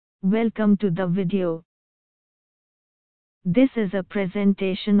Welcome to the video. This is a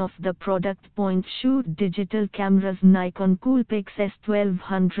presentation of the product point shoot digital cameras Nikon Coolpix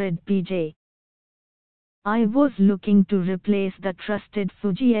S1200 PJ. I was looking to replace the trusted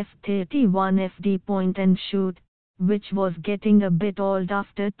Fuji F31 FD point and shoot, which was getting a bit old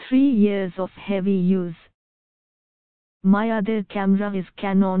after 3 years of heavy use. My other camera is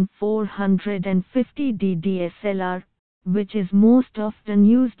Canon 450D DSLR, which is most often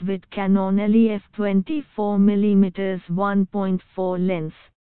used with Canon LE f24mm 1.4 lens.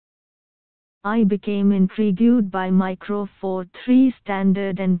 I became intrigued by Micro Four 3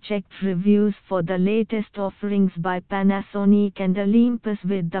 standard and checked reviews for the latest offerings by Panasonic and Olympus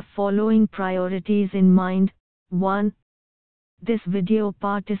with the following priorities in mind. 1. This video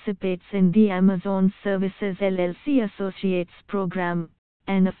participates in the Amazon Services LLC Associates Program,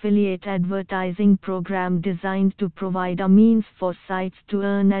 an affiliate advertising program designed to provide a means for sites to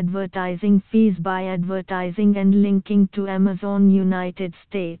earn advertising fees by advertising and linking to Amazon United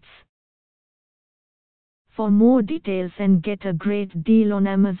States. For more details and get a great deal on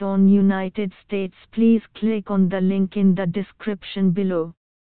Amazon United States, please click on the link in the description below.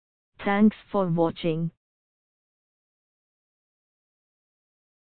 Thanks for watching.